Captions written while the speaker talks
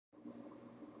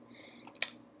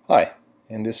Hi,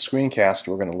 in this screencast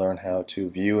we're going to learn how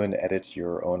to view and edit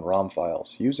your own ROM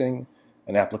files using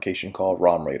an application called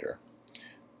RomRaider.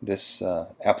 This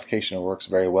application works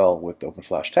very well with the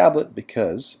OpenFlash tablet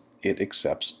because it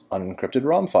accepts unencrypted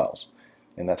ROM files,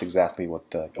 and that's exactly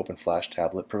what the OpenFlash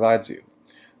tablet provides you.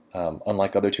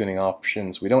 Unlike other tuning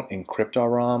options, we don't encrypt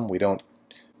our ROM, we don't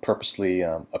purposely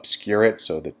obscure it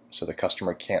so the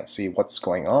customer can't see what's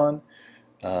going on.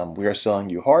 We are selling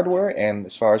you hardware, and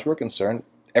as far as we're concerned,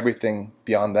 everything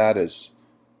beyond that is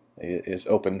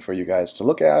open for you guys to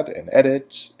look at and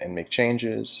edit and make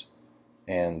changes,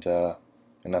 and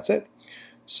that's it.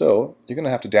 So you're going to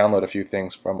have to download a few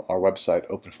things from our website,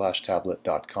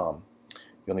 openflashtablet.com.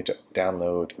 You'll need to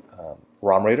download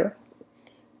RomRaider,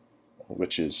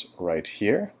 which is right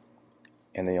here,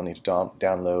 and then you'll need to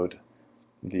download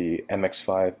the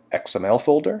MX5 XML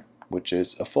folder, which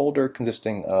is a folder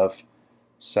consisting of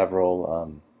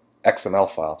several XML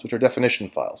files, which are definition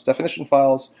files. Definition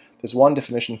files, there's one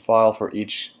definition file for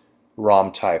each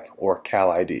ROM type or cal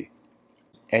ID.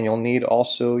 And you'll need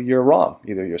also your ROM,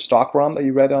 either your stock ROM that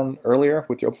you read on earlier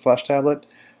with your OpenFlash tablet,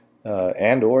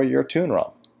 and or your tune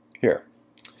ROM here.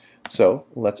 So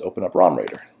let's open up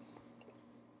RomRaider.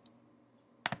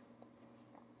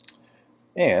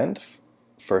 And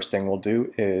first thing we'll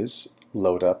do is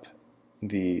load up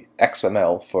the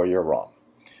XML for your ROM.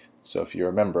 So if you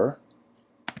remember,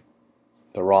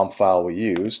 the ROM file we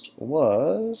used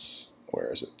was,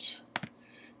 where is it?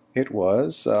 It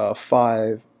was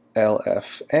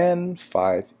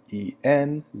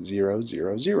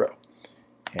 5LFN5EN000.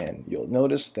 And you'll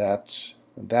notice that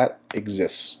that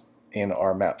exists in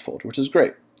our map folder, which is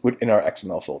great, in our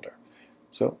XML folder.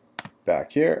 So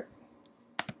back here,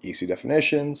 EC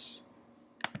definitions,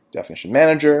 definition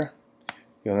manager.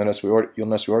 You'll notice we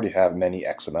already have many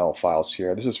XML files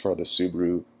here. This is for the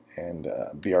Subaru and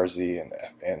BRZ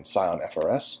and Scion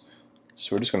FRS.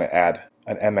 So we're just going to add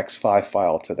an MX5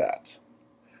 file to that.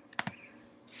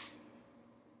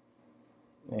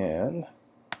 And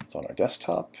it's on our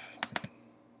desktop.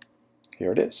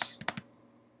 Here it is.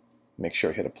 Make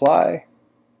sure you hit apply,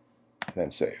 and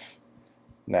then save.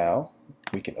 Now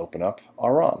we can open up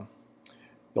our ROM.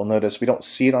 You'll notice we don't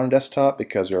see it on our desktop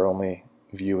because we're only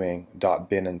viewing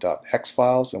 .bin and .hex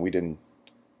files, and we didn't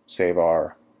save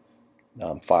our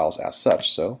files as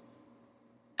such. So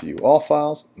view all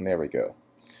files, and there we go.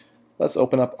 Let's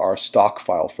open up our stock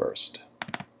file first.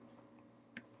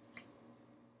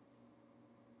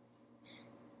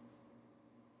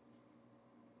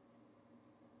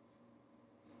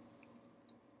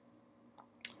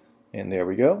 And there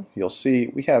we go. You'll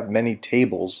see we have many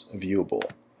tables viewable,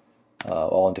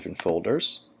 all in different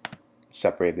folders,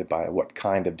 separated by what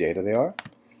kind of data they are.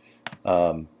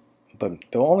 But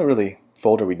the only really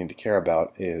folder we need to care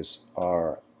about is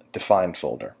our defined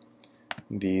folder.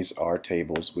 These are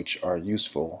tables which are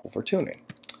useful for tuning.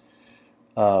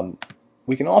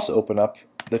 We can also open up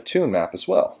the tune map as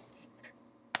well.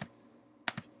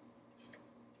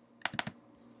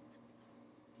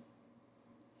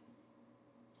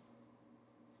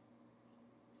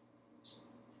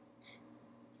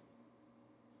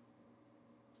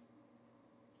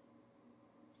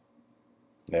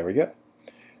 There we go.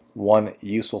 One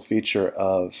useful feature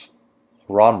of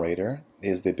RomRaider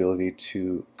is the ability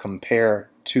to compare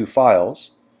two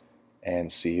files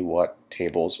and see what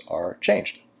tables are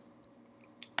changed.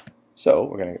 So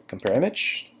we're going to compare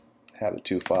image, have the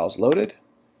two files loaded,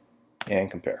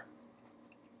 and compare.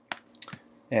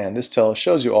 And this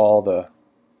shows you all the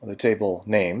table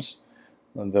names.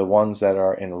 The ones that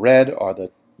are in red are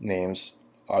the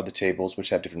tables which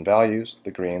have different values.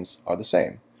 The greens are the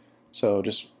same. So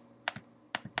just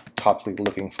topically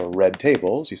looking for red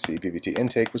tables, you see VVT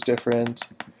intake was different,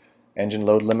 engine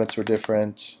load limits were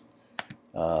different,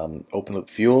 open loop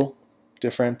fuel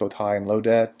different, both high and low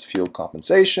det, fuel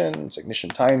compensation,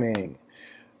 ignition timing,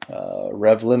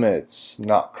 rev limits,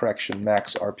 knock correction,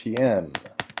 max RPM,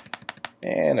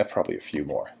 and probably a few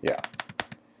more, yeah.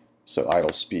 So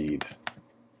idle speed,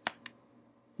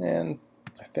 and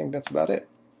I think that's about it.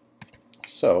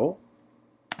 So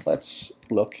let's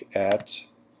look at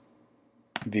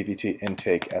VVT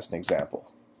intake as an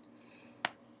example.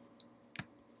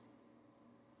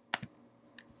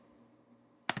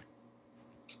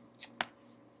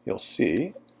 You'll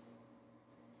see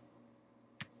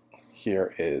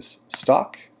here is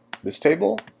stock, this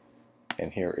table,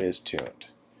 and here is tuned.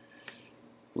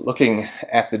 Looking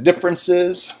at the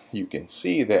differences, you can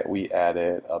see that we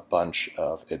added a bunch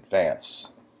of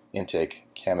advance intake,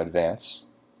 cam advance,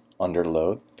 under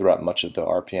load throughout much of the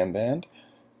RPM band.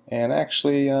 And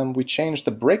actually, we changed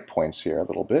the breakpoints here a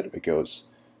little bit.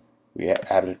 We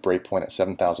added a breakpoint at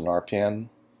 7,000 RPM,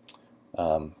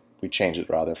 We changed it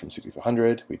rather from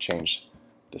 6500. We changed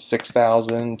the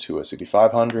 6000 to a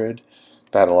 6500.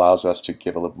 That allows us to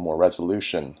give a little more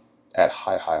resolution at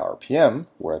high RPM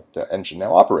where the engine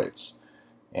now operates.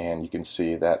 And you can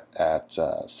see that at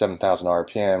 7,000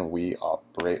 RPM we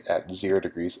operate at 0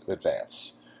 degrees of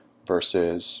advance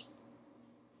versus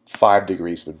 5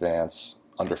 degrees of advance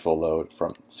under full load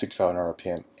from 6,500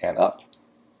 RPM and up.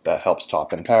 That helps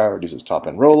top end power, reduces top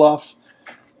end roll off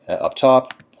up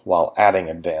top, while adding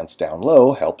advance down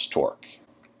low helps torque.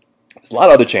 There's a lot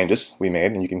of other changes we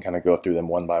made, and you can kind of go through them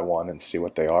one by one and see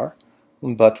what they are.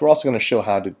 But we're also going to show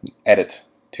how to edit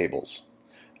tables.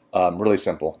 Really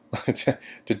simple. To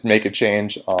make a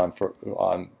change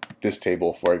on this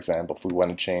table, for example, if we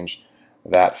want to change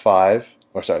that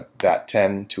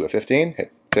 10 to a 15,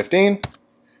 hit 15,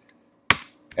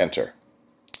 enter.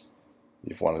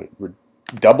 If you want to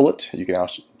double it, you can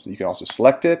also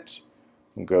select it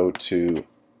and go to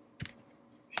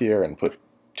here and put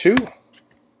 2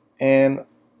 and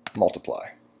multiply.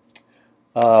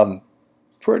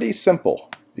 Pretty simple.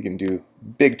 You can do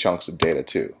big chunks of data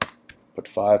too. Put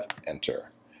 5, enter.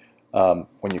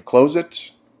 When you close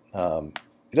it,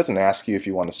 it doesn't ask you if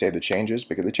you want to save the changes,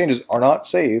 because the changes are not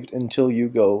saved until you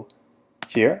go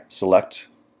here, select,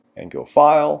 and go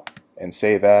File, and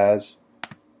Save As,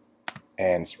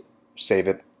 and save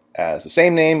it as the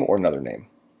same name or another name.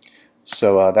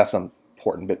 So that's an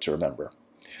important bit to remember.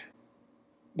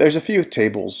 There's a few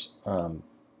tables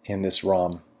in this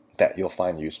ROM that you'll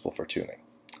find useful for tuning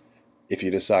if you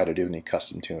decide to do any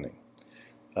custom tuning.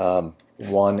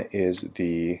 One is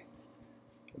the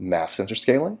MAF sensor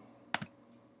scaling,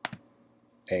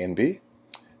 A and B.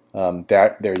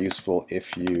 They're useful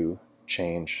if you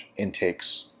change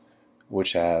intakes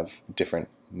which have different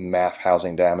MAF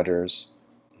housing diameters.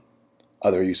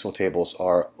 Other useful tables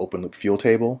are open loop fuel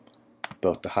table,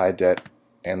 both the high det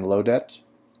and the low det.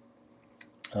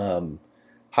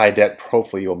 High det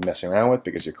hopefully you'll be messing around with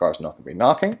because your car's not going to be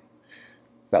knocking.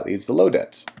 That leaves the low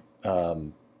det.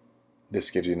 This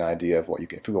gives you an idea of what you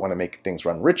can. If we want to make things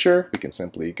run richer, we can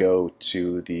simply go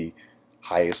to the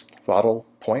highest throttle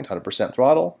point, 100%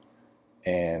 throttle,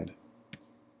 and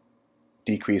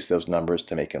decrease those numbers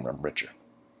to make them run richer.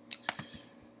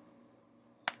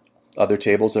 Other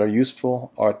tables that are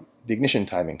useful are the ignition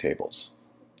timing tables.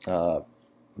 The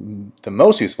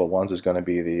most useful ones is going to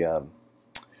be the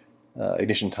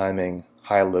ignition timing,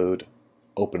 high load,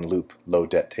 open loop, low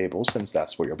det tables, since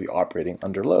that's where you'll be operating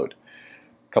under load.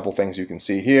 A couple things you can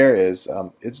see here is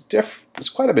it's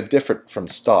quite a bit different from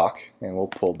stock, and we'll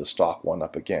pull the stock one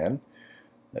up again.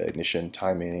 Ignition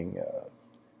timing,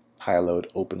 high load,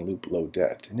 open loop, low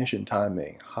det. Ignition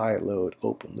timing, high load,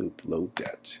 open loop, low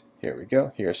det. Here we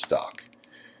go. Here's stock.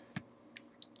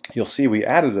 You'll see we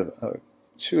added a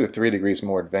 2 to 3 degrees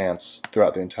more advance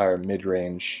throughout the entire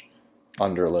mid-range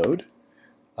under load.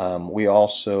 We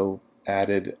also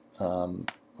added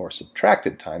or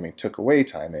subtracted timing, took away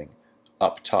timing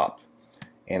up top.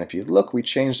 And if you look, we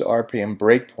changed the RPM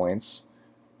breakpoints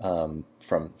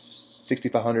from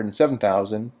 6,500 and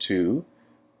 7,000 to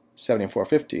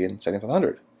 7,450 and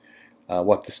 7,500.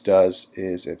 What this does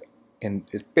is it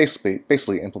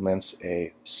basically implements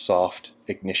a soft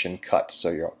ignition cut,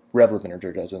 so your rev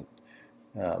limiter doesn't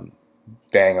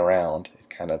bang around. It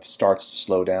kind of starts to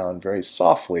slow down very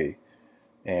softly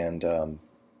and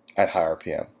at high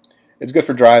RPM. It's good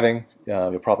for driving.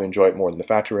 You'll probably enjoy it more than the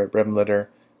factory rev limiter,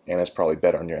 and it's probably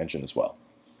better on your engine as well.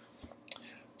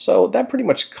 So that pretty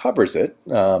much covers it.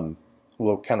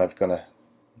 We're kind of going to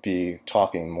be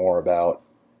talking more about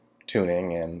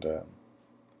tuning and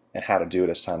how to do it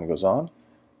as time goes on.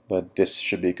 But this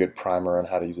should be a good primer on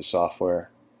how to use the software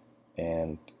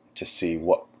and to see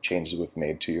what changes we've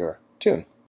made to your tune.